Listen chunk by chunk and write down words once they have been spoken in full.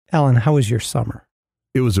Alan, how was your summer?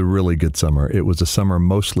 It was a really good summer. It was a summer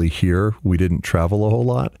mostly here. We didn't travel a whole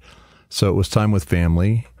lot. So it was time with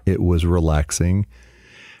family. It was relaxing.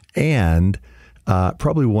 And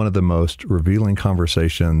probably one of the most revealing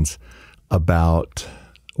conversations about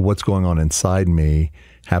what's going on inside me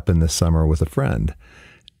happened this summer with a friend.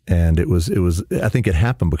 And it was, I think it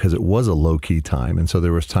happened because it was a low-key time. And so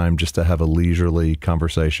there was time just to have a leisurely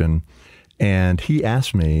conversation. And he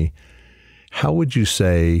asked me, how would you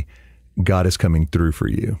say God is coming through for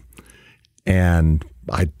you? And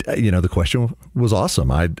the question was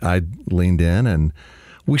awesome. I leaned in and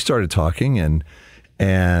we started talking,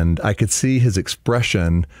 and I could see his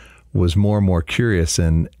expression was more and more curious.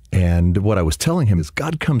 And what I was telling him is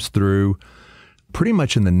God comes through pretty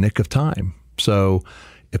much in the nick of time. So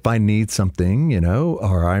if I need something,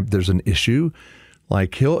 or there's an issue,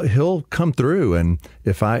 like he'll come through. And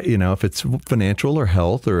if if it's financial or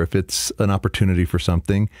health, or if it's an opportunity for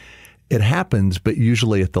something, it happens, but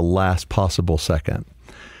usually at the last possible second.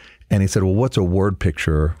 And he said, well, what's a word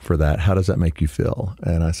picture for that? How does that make you feel?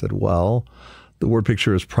 And I said, well, the word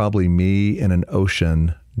picture is probably me in an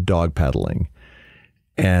ocean dog paddling.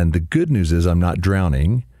 And the good news is I'm not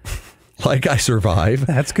drowning. Like, I survive.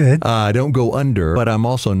 That's good. I don't go under, but I'm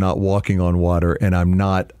also not walking on water, and I'm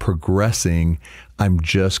not progressing. I'm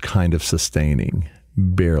just kind of sustaining,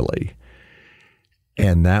 barely.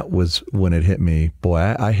 And that was when it hit me.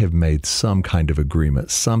 Boy, I have made some kind of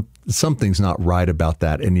agreement. Something's not right about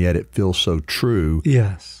that, and yet it feels so true.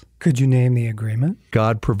 Yes. Could you name the agreement?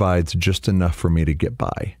 God provides just enough for me to get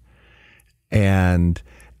by. And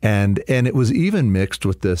it was even mixed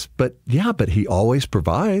with this, but he always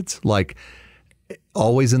provides, like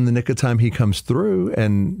always in the nick of time he comes through,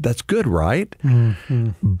 and that's good, right? Mm-hmm.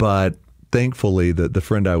 But thankfully the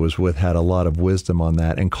friend I was with had a lot of wisdom on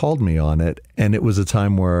that and called me on it. And it was a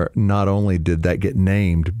time where not only did that get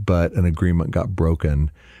named, but an agreement got broken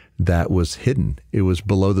that was hidden. It was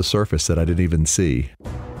below the surface that I didn't even see.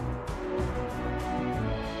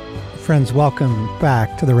 Friends, welcome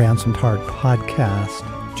back to the Ransomed Heart podcast.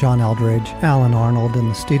 John Eldredge, Alan Arnold in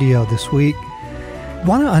the studio this week. I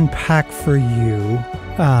want to unpack for you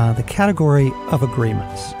the category of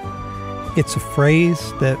agreements. It's a phrase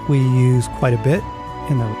that we use quite a bit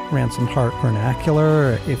in the Ransomed Heart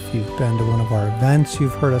vernacular. If you've been to one of our events,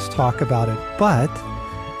 you've heard us talk about it. But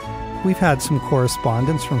we've had some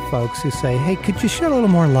correspondence from folks who say, hey, could you shed a little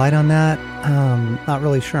more light on that? Not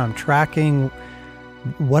really sure I'm tracking.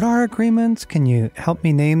 What are agreements? Can you help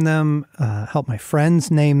me name them? Help my friends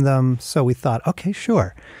name them? So we thought, okay,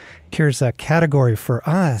 sure. Here's a category for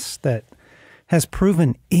us that has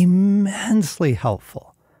proven immensely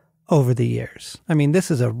helpful over the years. I mean, this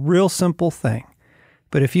is a real simple thing,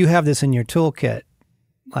 but if you have this in your toolkit,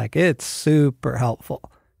 like, it's super helpful.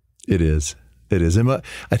 It is. It is. And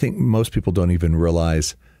I think most people don't even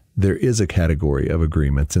realize there is a category of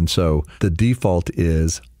agreements. And so the default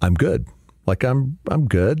is, I'm good. Like, I'm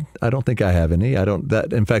good. I don't think I have any.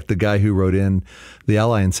 In fact, the guy who wrote in the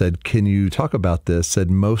ally and said, can you talk about this, said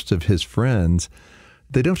most of his friends,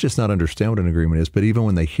 they don't just not understand what an agreement is, but even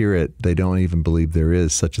when they hear it, they don't even believe there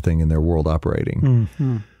is such a thing in their world operating.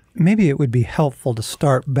 Mm-hmm. Maybe it would be helpful to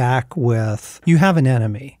start back with, you have an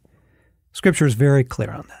enemy. Scripture is very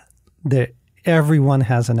clear on that everyone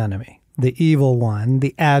has an enemy. The evil one,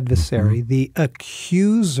 the adversary, the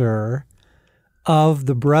accuser of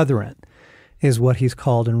the brethren is what he's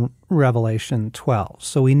called in Revelation 12.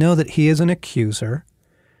 So we know that he is an accuser,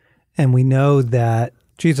 and we know that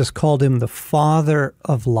Jesus called him the father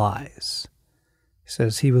of lies. He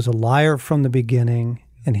says he was a liar from the beginning,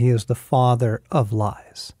 and he is the father of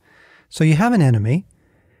lies. So you have an enemy,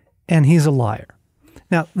 and he's a liar.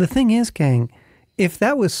 Now, the thing is, gang, if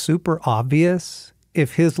that was super obvious,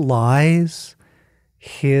 if his lies,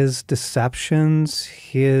 his deceptions,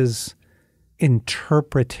 his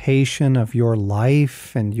interpretation of your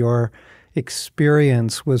life and your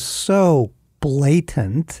experience was so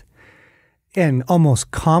blatant and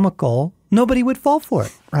almost comical, nobody would fall for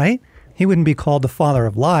it, right? He wouldn't be called the father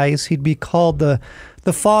of lies. He'd be called the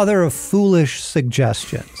father of foolish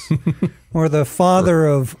suggestions or the father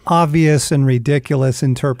of obvious and ridiculous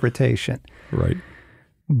interpretation. Right.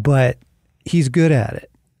 But he's good at it.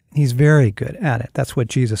 He's very good at it. That's what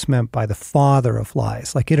Jesus meant by the father of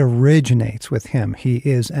lies. Like, it originates with him. He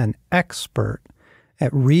is an expert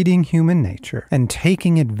at reading human nature and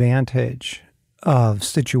taking advantage of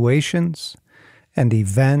situations and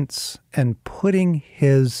events and putting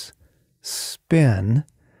his spin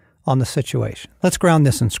on the situation. Let's ground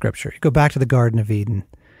this in Scripture. You go back to the Garden of Eden.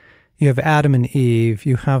 You have Adam and Eve.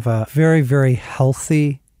 You have a very, very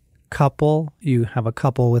healthy couple. You have a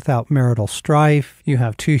couple without marital strife. You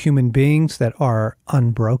have two human beings that are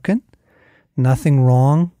unbroken. Nothing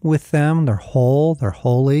wrong with them. They're whole. They're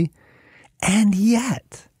holy. And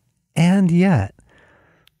yet, the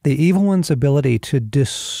evil one's ability to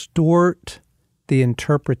distort the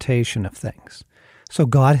interpretation of things. So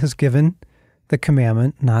God has given the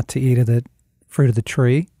commandment not to eat of the fruit of the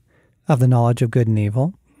tree of the knowledge of good and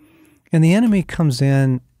evil. And the enemy comes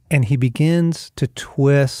in and he begins to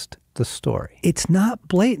twist the story. It's not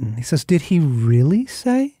blatant. He says, did he really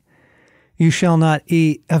say, you shall not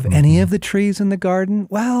eat of any of the trees in the garden?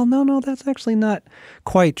 Well, no, that's actually not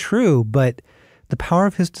quite true. But the power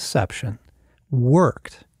of his deception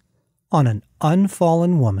worked on an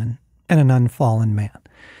unfallen woman and an unfallen man.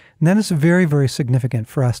 And that is very, very significant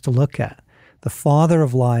for us to look at. The father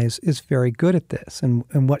of lies is very good at this. And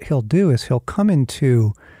what he'll do is he'll come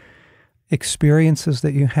into experiences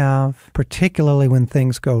that you have, particularly when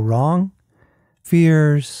things go wrong,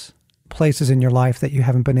 fears, places in your life that you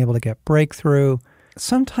haven't been able to get breakthrough,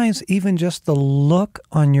 sometimes even just the look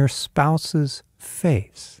on your spouse's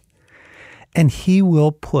face. And he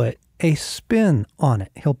will put a spin on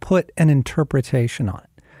it. He'll put an interpretation on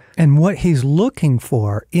it. And what he's looking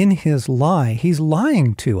for in his lie, he's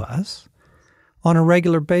lying to us on a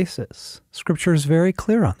regular basis. Scripture is very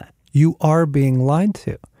clear on that. You are being lied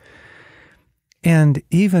to. And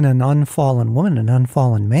even an unfallen woman, an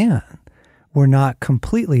unfallen man, we're not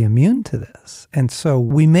completely immune to this. And so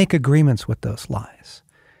we make agreements with those lies.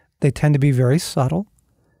 They tend to be very subtle.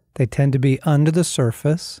 They tend to be under the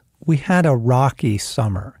surface. We had a rocky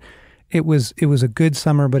summer. It was a good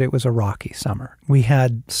summer, but it was a rocky summer. We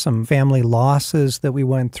had some family losses that we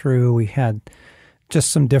went through. We had just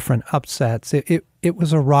some different upsets. It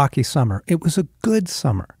was a rocky summer. It was a good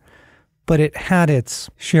summer, but it had its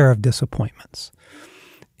share of disappointments.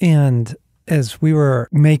 And as we were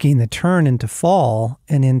making the turn into fall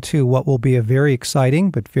and into what will be a very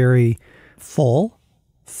exciting but very full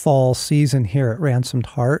fall season here at Ransomed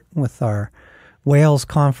Heart with our Wales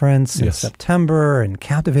conference in September and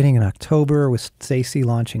Captivating in October with Stacy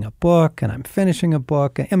launching a book and I'm finishing a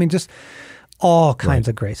book. I mean, just all kinds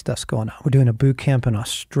of great stuff's going on. We're doing a boot camp in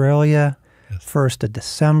Australia, 1st of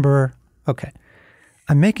December. Okay.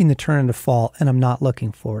 I'm making the turn into fall and I'm not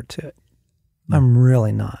looking forward to it. I'm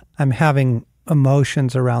really not. I'm having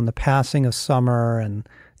emotions around the passing of summer and,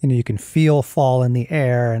 you can feel fall in the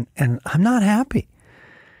air and I'm not happy.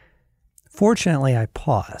 Fortunately, I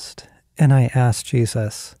paused and I asked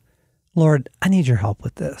Jesus, Lord, I need your help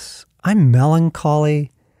with this. I'm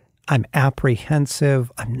melancholy. I'm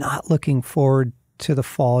apprehensive. I'm not looking forward to the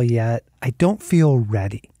fall yet. I don't feel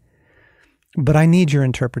ready, but I need your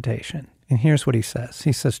interpretation. And here's what he says.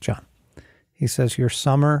 He says, John, he says, your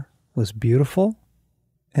summer was beautiful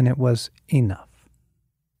and it was enough.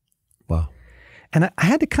 Wow. And I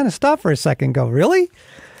had to kind of stop for a second and go, really?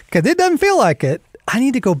 Because it doesn't feel like it. I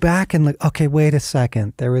need to go back and look, okay, wait a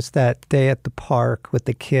second. There was that day at the park with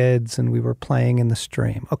the kids and we were playing in the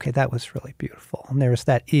stream. Okay, that was really beautiful. And there was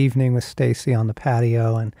that evening with Stacy on the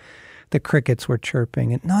patio and the crickets were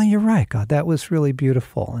chirping. And no, you're right, God, that was really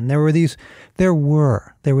beautiful. And there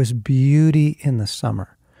was beauty in the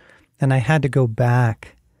summer. And I had to go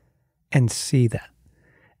back and see that.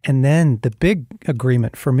 And then the big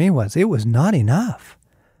agreement for me was it was not enough.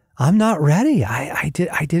 I'm not ready. I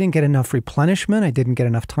didn't get enough replenishment. I didn't get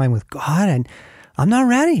enough time with God, and I'm not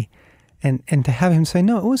ready. And to have him say,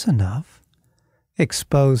 no, it was enough,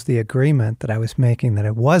 exposed the agreement that I was making that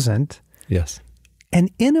it wasn't. Yes.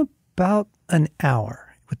 And in about an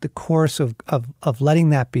hour, with the course of letting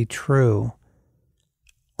that be true,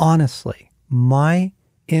 honestly, my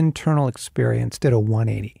internal experience did a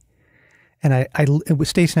 180. And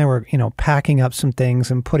Stacey and I were, packing up some things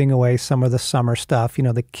and putting away some of the summer stuff,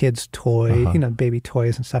 the kids' toy, baby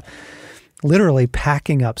toys and stuff. Literally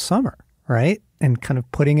packing up summer, right? And kind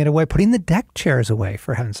of putting it away, putting the deck chairs away,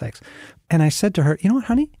 for heaven's sakes. And I said to her, you know what,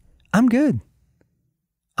 honey? I'm good.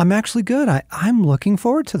 I'm actually good. I'm looking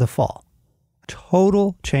forward to the fall.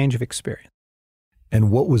 Total change of experience. And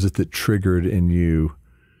what was it that triggered in you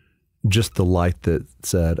just the light that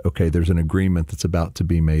said, okay, there's an agreement that's about to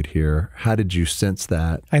be made here? How did you sense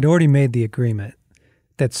that? I'd already made the agreement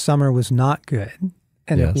that summer was not good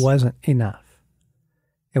and it wasn't enough.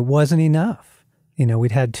 It wasn't enough.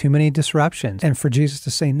 We'd had too many disruptions. And for Jesus to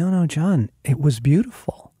say, no, John, it was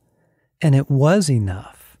beautiful and it was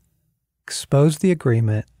enough, exposed the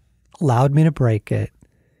agreement, allowed me to break it.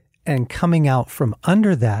 And coming out from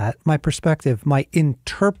under that, my perspective, my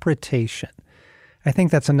interpretation, I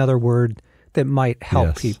think that's another word that might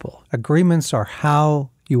help people. Agreements are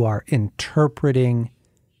how you are interpreting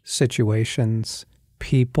situations,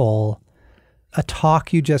 people, a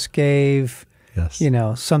talk you just gave, Yes.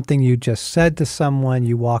 Something you just said to someone,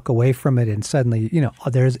 you walk away from it and suddenly,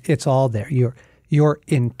 it's all there. Your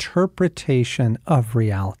interpretation of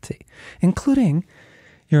reality, including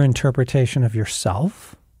your interpretation of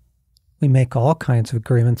yourself. We make all kinds of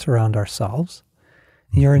agreements around ourselves.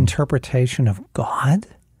 Your interpretation of God,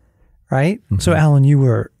 right? Mm-hmm. So, Alan, you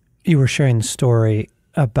were sharing the story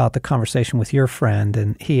about the conversation with your friend,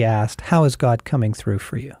 and he asked, how is God coming through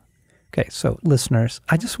for you? Okay, so listeners,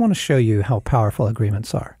 I just want to show you how powerful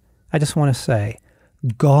agreements are. I just want to say,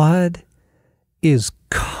 God is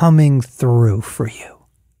coming through for you.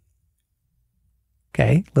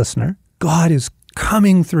 Okay, listener, God is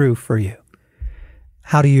coming through for you.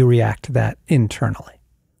 How do you react to that internally?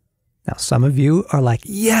 Now, some of you are like,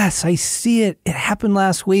 yes, I see it. It happened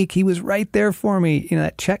last week. He was right there for me.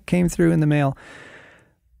 That check came through in the mail.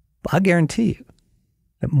 But I'll guarantee you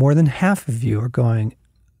that more than half of you are going,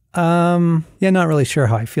 not really sure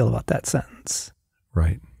how I feel about that sentence.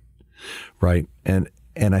 Right. And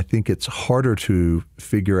I think it's harder to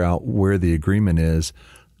figure out where the agreement is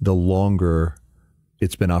the longer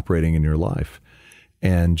it's been operating in your life.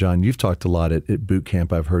 And John, you've talked a lot at boot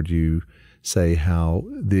camp. I've heard you say how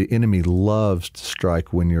the enemy loves to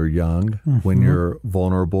strike when you're young, mm-hmm. when you're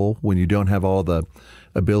vulnerable, when you don't have all the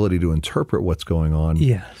ability to interpret what's going on.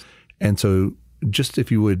 Yes. And so just if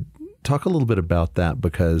you would talk a little bit about that,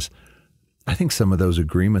 because I think some of those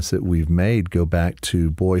agreements that we've made go back to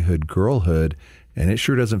boyhood, girlhood, and it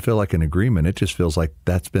sure doesn't feel like an agreement. It just feels like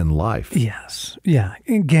that's been life. Yes. Yeah.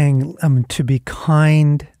 Gang, to be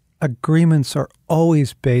kind, agreements are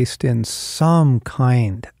always based in some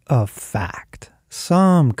kind of fact,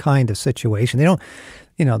 some kind of situation. They don't,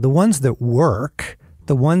 the ones that work,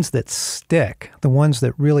 the ones that stick, the ones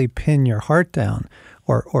that really pin your heart down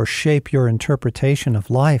or shape your interpretation of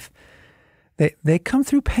life, they come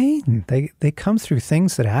through pain. They come through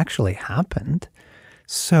things that actually happened.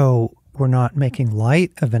 So we're not making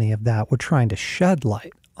light of any of that. We're trying to shed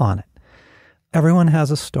light on it. Everyone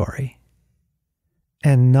has a story,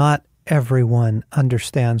 and not everyone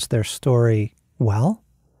understands their story well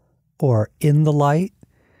or in the light.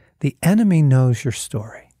 The enemy knows your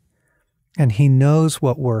story, and he knows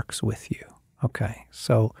what works with you. Okay,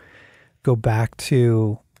 so go back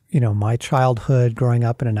to, my childhood, growing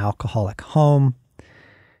up in an alcoholic home,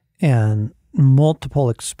 and multiple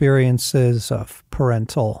experiences of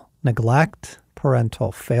parental neglect,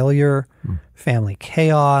 parental failure, family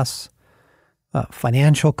chaos,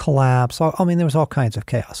 financial collapse. There was all kinds of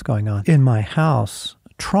chaos going on in my house,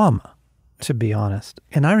 trauma, to be honest.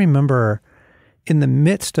 And I remember in the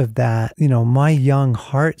midst of that, my young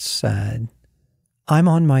heart said, I'm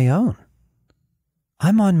on my own.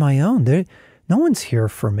 I'm on my own. No one's here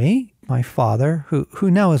for me. My father,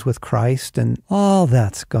 who now is with Christ, and all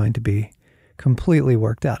that's going to be completely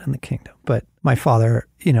worked out in the kingdom. But my father,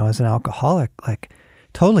 as an alcoholic,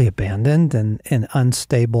 totally abandoned and an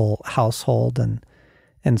unstable household.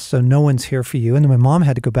 And so no one's here for you. And then my mom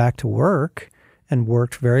had to go back to work and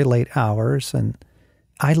worked very late hours. And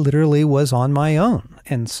I literally was on my own.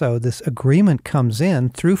 And so this agreement comes in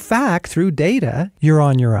through fact, through data, you're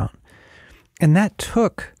on your own. And that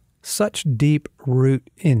took such deep root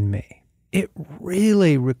in me. It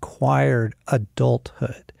really required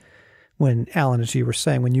adulthood. When, Alan, as you were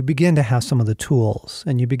saying, when you begin to have some of the tools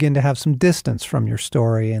and you begin to have some distance from your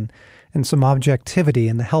story and some objectivity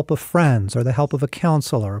and the help of friends or the help of a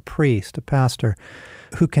counselor, a priest, a pastor,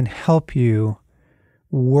 who can help you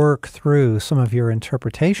work through some of your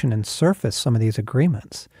interpretation and surface some of these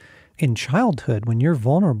agreements. In childhood, when you're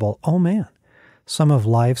vulnerable, oh man, some of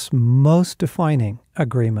life's most defining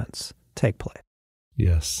agreements take place.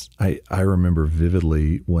 Yes. I remember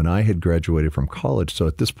vividly when I had graduated from college. So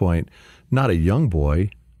at this point, not a young boy,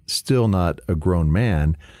 still not a grown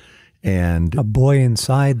man. And a boy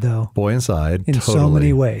inside, though. Boy inside. In totally. So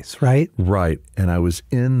many ways, right? Right. And I was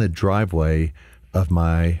in the driveway of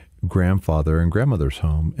my grandfather and grandmother's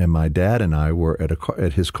home, and my dad and I were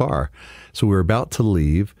at his car. So we were about to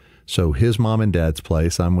leave. So his mom and dad's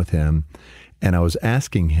place, I'm with him. And I was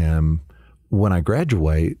asking him, when I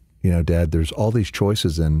graduate, Dad, there's all these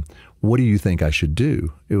choices, and what do you think I should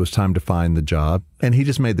do? It was time to find the job. And he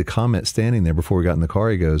just made the comment standing there before we got in the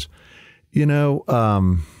car. He goes,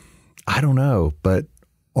 I don't know, but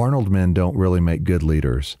Arnold men don't really make good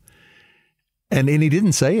leaders. And he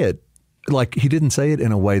didn't say it, he didn't say it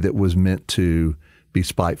in a way that was meant to be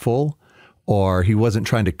spiteful, or he wasn't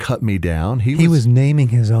trying to cut me down. He was naming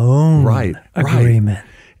his own agreement.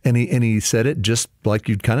 Right. And he said it just like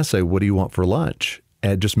you'd kind of say, what do you want for lunch?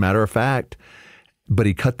 And just matter of fact, but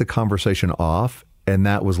he cut the conversation off, and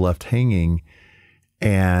that was left hanging.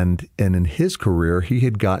 And in his career, he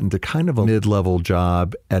had gotten to kind of a mid-level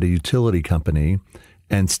job at a utility company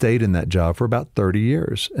and stayed in that job for about 30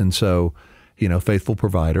 years. And so, faithful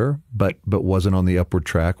provider, but wasn't on the upward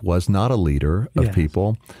track, was not a leader of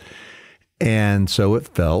people. And so it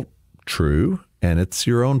felt true. And it's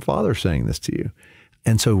your own father saying this to you.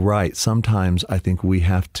 And so, sometimes I think we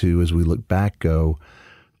have to, as we look back, go,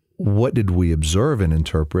 what did we observe and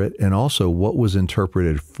interpret? And also, what was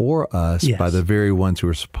interpreted for us by the very ones who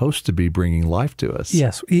are supposed to be bringing life to us?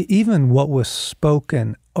 Yes, even what was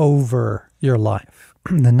spoken over your life.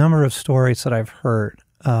 The number of stories that I've heard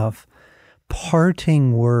of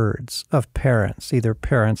parting words of parents, either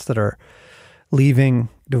parents that are leaving,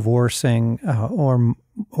 divorcing,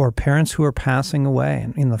 or parents who are passing away.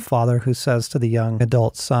 And the father who says to the young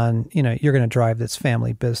adult son, you're going to drive this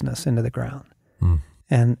family business into the ground.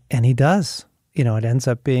 And he does. It ends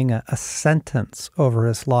up being a sentence over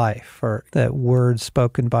his life, or that word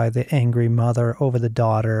spoken by the angry mother over the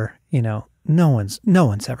daughter. No one's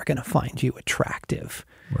ever going to find you attractive.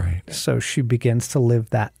 Right. So she begins to live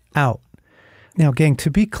that out. Now, gang, to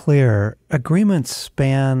be clear, agreements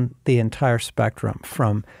span the entire spectrum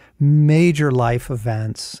from major life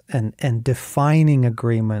events and defining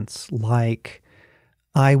agreements like,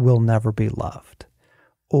 I will never be loved,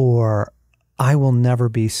 or I will never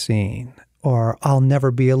be seen, or I'll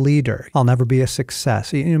never be a leader, I'll never be a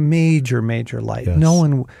success. Major life. Yes.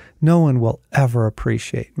 No one will ever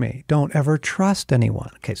appreciate me. Don't ever trust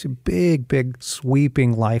anyone. Okay, so big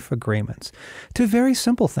sweeping life agreements to very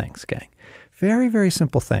simple things, gang. Very, very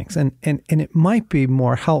simple things. And it might be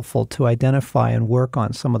more helpful to identify and work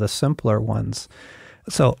on some of the simpler ones.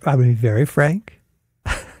 So I'm going to be very frank.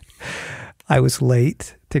 I was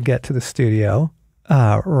late to get to the studio.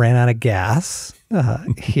 Ran out of gas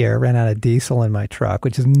here, ran out of diesel in my truck,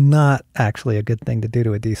 which is not actually a good thing to do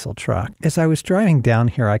to a diesel truck. As I was driving down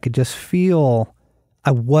here, I could just feel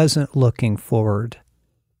I wasn't looking forward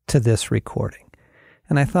to this recording.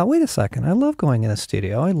 And I thought, wait a second, I love going in a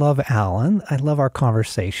studio. I love Alan. I love our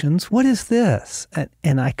conversations. What is this?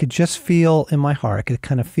 And I could just feel in my heart, I could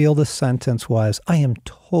kind of feel the sentence was, I am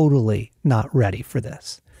totally not ready for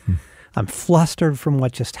this. I'm flustered from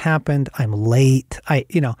what just happened. I'm late.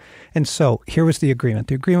 And so here was the agreement.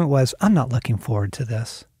 The agreement was, I'm not looking forward to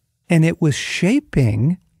this. And it was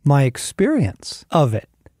shaping my experience of it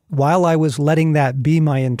while I was letting that be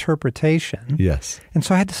my interpretation. Yes. And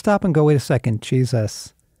so I had to stop and go, wait a second,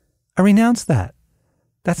 Jesus, I renounce that.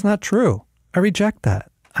 That's not true. I reject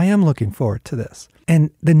that. I am looking forward to this.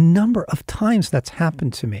 And the number of times that's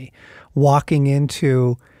happened to me, walking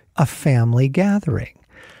into a family gathering,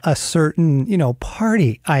 a certain,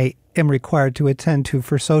 party I am required to attend to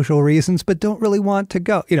for social reasons, but don't really want to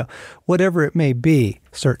go, whatever it may be,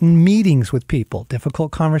 certain meetings with people,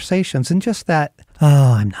 difficult conversations, and just that,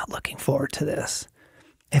 I'm not looking forward to this.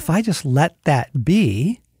 If I just let that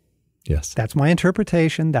be, yes, that's my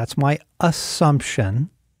interpretation, that's my assumption,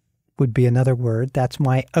 would be another word, that's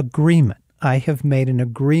my agreement. I have made an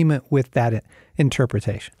agreement with that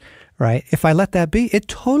interpretation, right? If I let that be, it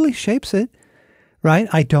totally shapes it. Right?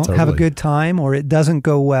 I don't have a good time, or it doesn't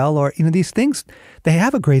go well, or, these things, they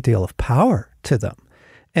have a great deal of power to them.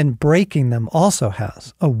 And breaking them also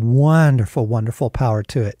has a wonderful, wonderful power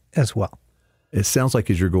to it as well. It sounds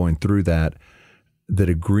like as you're going through that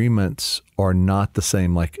agreements are not the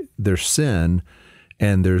same. Like there's sin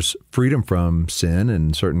and there's freedom from sin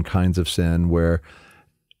and certain kinds of sin where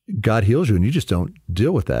God heals you and you just don't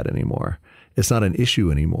deal with that anymore. It's not an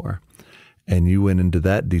issue anymore. And you went into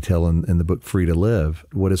that detail in the book, Free to Live.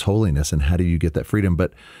 What is holiness and how do you get that freedom?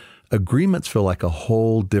 But agreements feel like a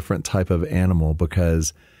whole different type of animal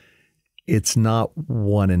because it's not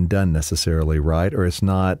one and done necessarily, right? Or it's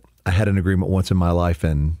not, I had an agreement once in my life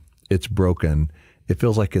and it's broken. It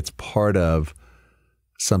feels like it's part of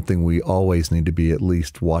something we always need to be at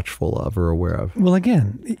least watchful of or aware of. Well,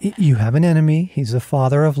 again, you have an enemy. He's the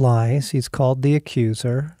father of lies. He's called the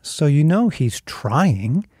accuser. So he's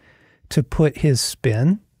trying to put his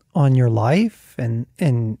spin on your life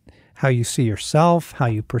and how you see yourself, how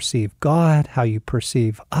you perceive God, how you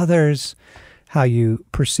perceive others, how you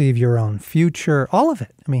perceive your own future, all of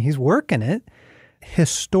it. He's working it.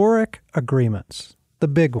 Historic agreements, the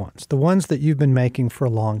big ones, the ones that you've been making for a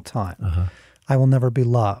long time. Uh-huh. I will never be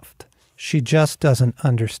loved. She just doesn't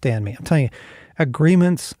understand me. I'm telling you,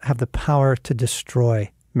 agreements have the power to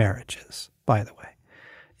destroy marriages, by the way.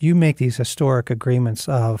 You make these historic agreements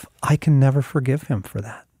of, I can never forgive him for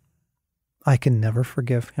that. I can never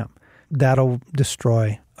forgive him. That'll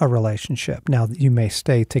destroy a relationship. Now, you may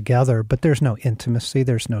stay together, but there's no intimacy,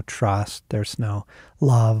 there's no trust, there's no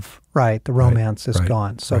love, right? The romance is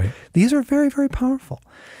gone. So these are very, very powerful.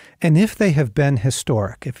 And if they have been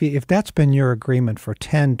historic, if that's been your agreement for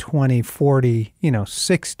 10, 20, 40,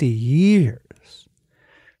 60 years,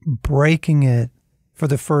 breaking it for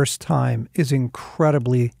the first time is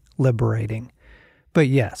incredibly liberating. But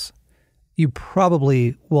yes, you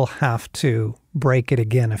probably will have to break it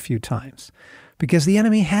again a few times because the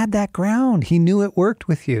enemy had that ground. He knew it worked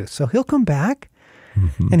with you. So he'll come back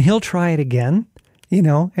and he'll try it again,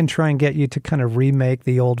 and try and get you to kind of remake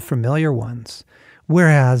the old familiar ones.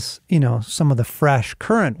 Whereas, some of the fresh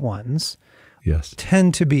current ones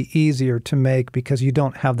tend to be easier to make because you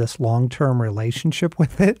don't have this long-term relationship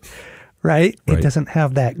with it, right? It doesn't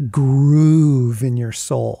have that groove in your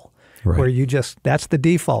soul. Where that's the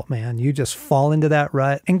default, man. You just fall into that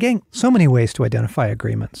rut. And gang, so many ways to identify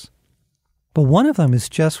agreements. But one of them is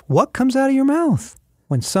just what comes out of your mouth.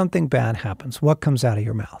 When something bad happens, what comes out of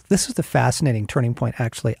your mouth? This is the fascinating turning point,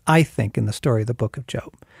 actually, I think, in the story of the book of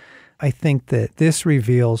Job. I think that this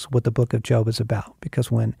reveals what the book of Job is about. Because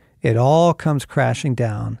when it all comes crashing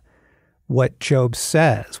down, what Job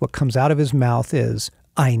says, what comes out of his mouth is,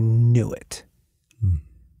 I knew it.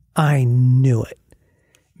 I knew it.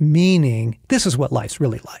 Meaning, this is what life's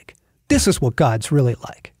really like. This is what God's really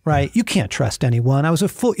like, right? You can't trust anyone. I was a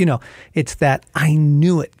fool. It's that I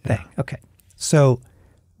knew it thing. Okay. So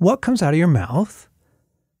what comes out of your mouth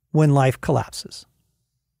when life collapses?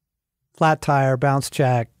 Flat tire, bounce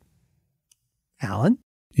check. Alan?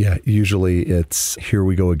 Yeah, usually it's here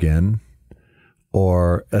we go again,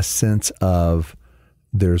 or a sense of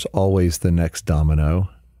there's always the next domino.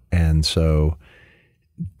 And so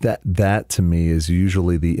that to me is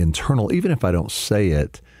usually the internal, even if I don't say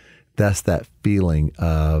it, that's that feeling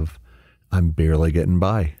of I'm barely getting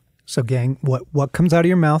by. So gang, what comes out of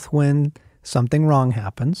your mouth when something wrong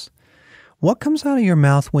happens? What comes out of your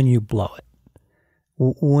mouth when you blow it?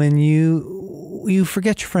 When you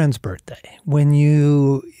forget your friend's birthday, when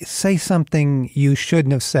you say something you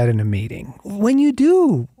shouldn't have said in a meeting, when you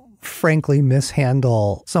do frankly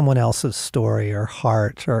mishandle someone else's story or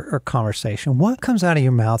heart or conversation, what comes out of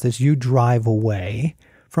your mouth as you drive away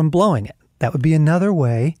from blowing it? That would be another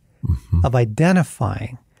way of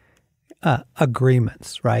identifying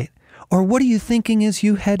agreements, right? Or what are you thinking as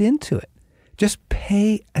you head into it? Just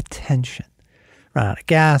pay attention. Run out of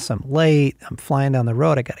gas, I'm late, I'm flying down the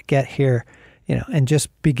road, I got to get here, and just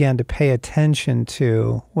begin to pay attention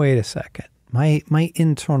to, wait a second, my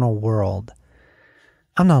internal world,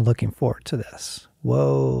 I'm not looking forward to this.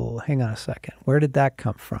 Whoa, hang on a second. Where did that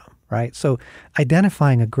come from, right? So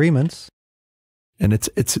identifying agreements. And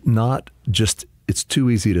it's not just, it's too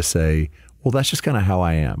easy to say, well, that's just kind of how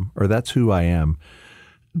I am, or that's who I am.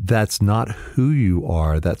 That's not who you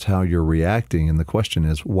are. That's how you're reacting. And the question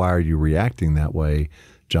is, why are you reacting that way?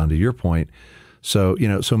 John, to your point. So,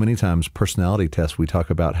 so many times personality tests, we talk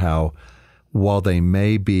about how while they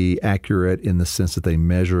may be accurate in the sense that they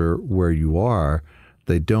measure where you are,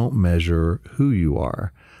 they don't measure who you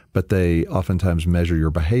are, but they oftentimes measure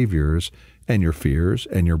your behaviors and your fears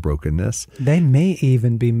and your brokenness. They may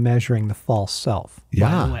even be measuring the false self,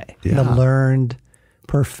 by the way. Yeah. The learned,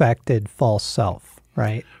 perfected false self,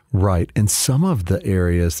 right? Right. And some of the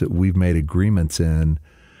areas that we've made agreements in,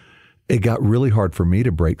 it got really hard for me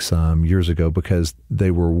to break some years ago because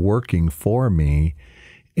they were working for me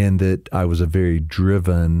in that I was a very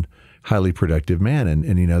driven, highly productive man.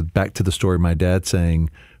 And back to the story of my dad saying,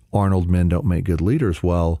 Arnold, men don't make good leaders.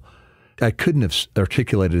 Well, I couldn't have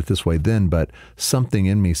articulated it this way then, but something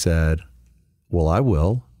in me said, well, I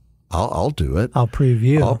will. I'll do it. I'll prove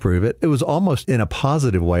you. I'll prove it. It was almost in a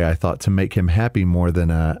positive way, I thought, to make him happy more than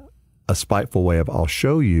a spiteful way of I'll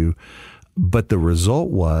show you. But the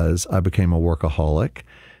result was I became a workaholic.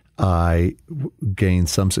 I gained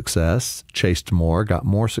some success, chased more, got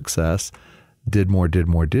more success, did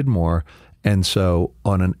more. And so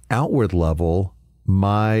on an outward level,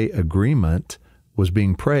 my agreement was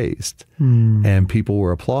being praised and people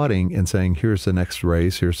were applauding and saying, here's the next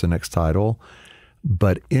raise, here's the next title.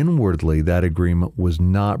 But inwardly, that agreement was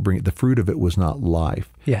not the fruit of it was not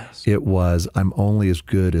life. Yes. It was, I'm only as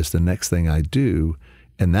good as the next thing I do.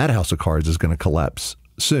 And that house of cards is going to collapse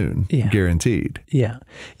soon, guaranteed. Yeah.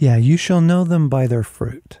 Yeah. You shall know them by their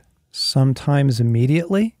fruit. Sometimes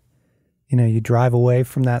immediately, you drive away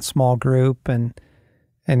from that small group and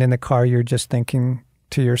in the car, you're just thinking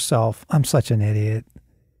to yourself, I'm such an idiot.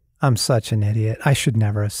 I'm such an idiot. I should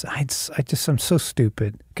never have. I'm so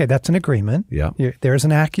stupid. Okay, that's an agreement. Yeah. There's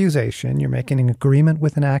an accusation. You're making an agreement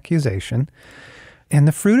with an accusation. And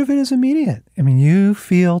the fruit of it is immediate. I mean, you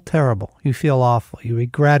feel terrible. You feel awful. You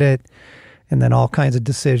regret it. And then all kinds of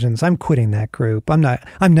decisions. I'm quitting that group.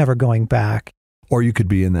 I'm never going back. Or you could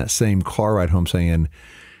be in that same car ride home saying,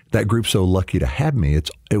 that group's so lucky to have me.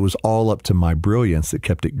 It was all up to my brilliance that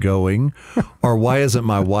kept it going. Or why isn't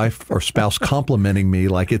my wife or spouse complimenting me?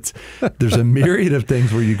 Like there's a myriad of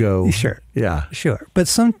things where you go, sure. Yeah. Sure. But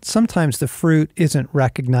sometimes the fruit isn't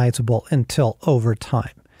recognizable until over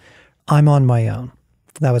time. I'm on my own.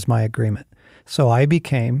 That was my agreement. So I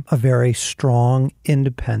became a very strong,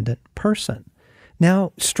 independent person.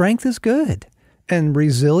 Now, strength is good. And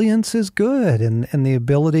resilience is good, and the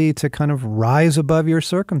ability to kind of rise above your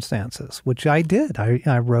circumstances, which I did.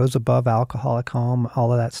 I rose above alcoholic home,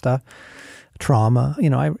 all of that stuff, trauma.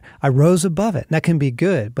 I rose above it, and that can be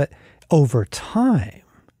good. But over time,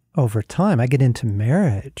 I get into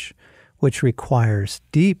marriage, which requires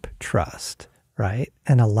deep trust, right?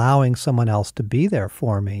 And allowing someone else to be there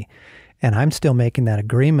for me. And I'm still making that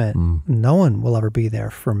agreement. No one will ever be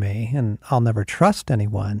there for me, and I'll never trust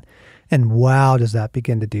anyone. And wow, does that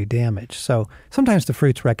begin to do damage. So sometimes the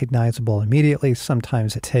fruit's recognizable immediately.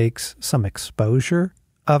 Sometimes it takes some exposure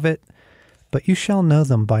of it. But you shall know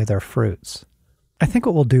them by their fruits. I think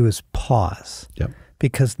what we'll do is pause. Yep.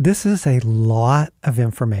 Because this is a lot of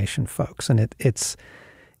information, folks. And it's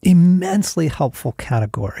immensely helpful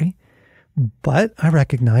category. But I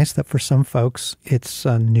recognize that for some folks, it's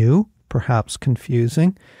new, perhaps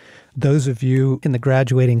confusing. Those of you in the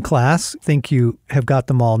graduating class think you have got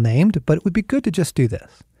them all named, but it would be good to just do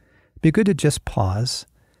this. It'd be good to just pause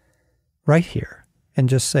right here and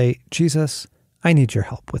just say, Jesus, I need your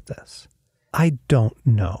help with this. I don't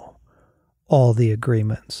know all the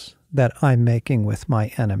agreements that I'm making with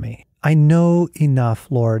my enemy. I know enough,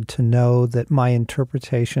 Lord, to know that my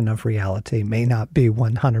interpretation of reality may not be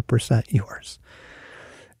 100% yours.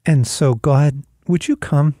 And so, God, would you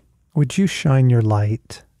come? Would you shine your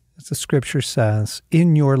light? As the scripture says,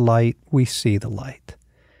 in your light, we see the light.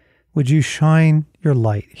 Would you shine your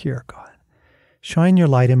light here, God? Shine your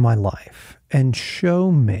light in my life and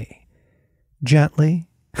show me, gently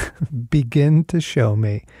begin to show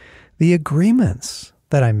me the agreements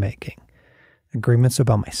that I'm making. Agreements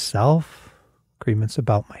about myself, agreements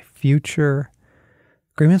about my future,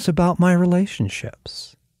 agreements about my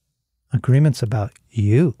relationships, agreements about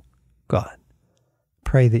you, God.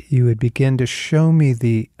 Pray that you would begin to show me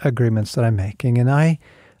the agreements that I'm making. And I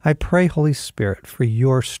pray, Holy Spirit, for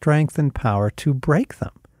your strength and power to break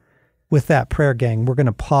them. With that prayer, gang, we're going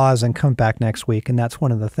to pause and come back next week. And that's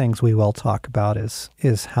one of the things we will talk about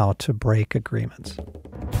is how to break agreements.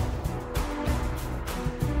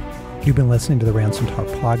 You've been listening to the Ransomed Heart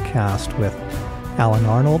Podcast with Alan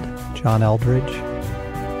Arnold, John Eldredge.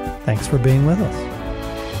 Thanks for being with us.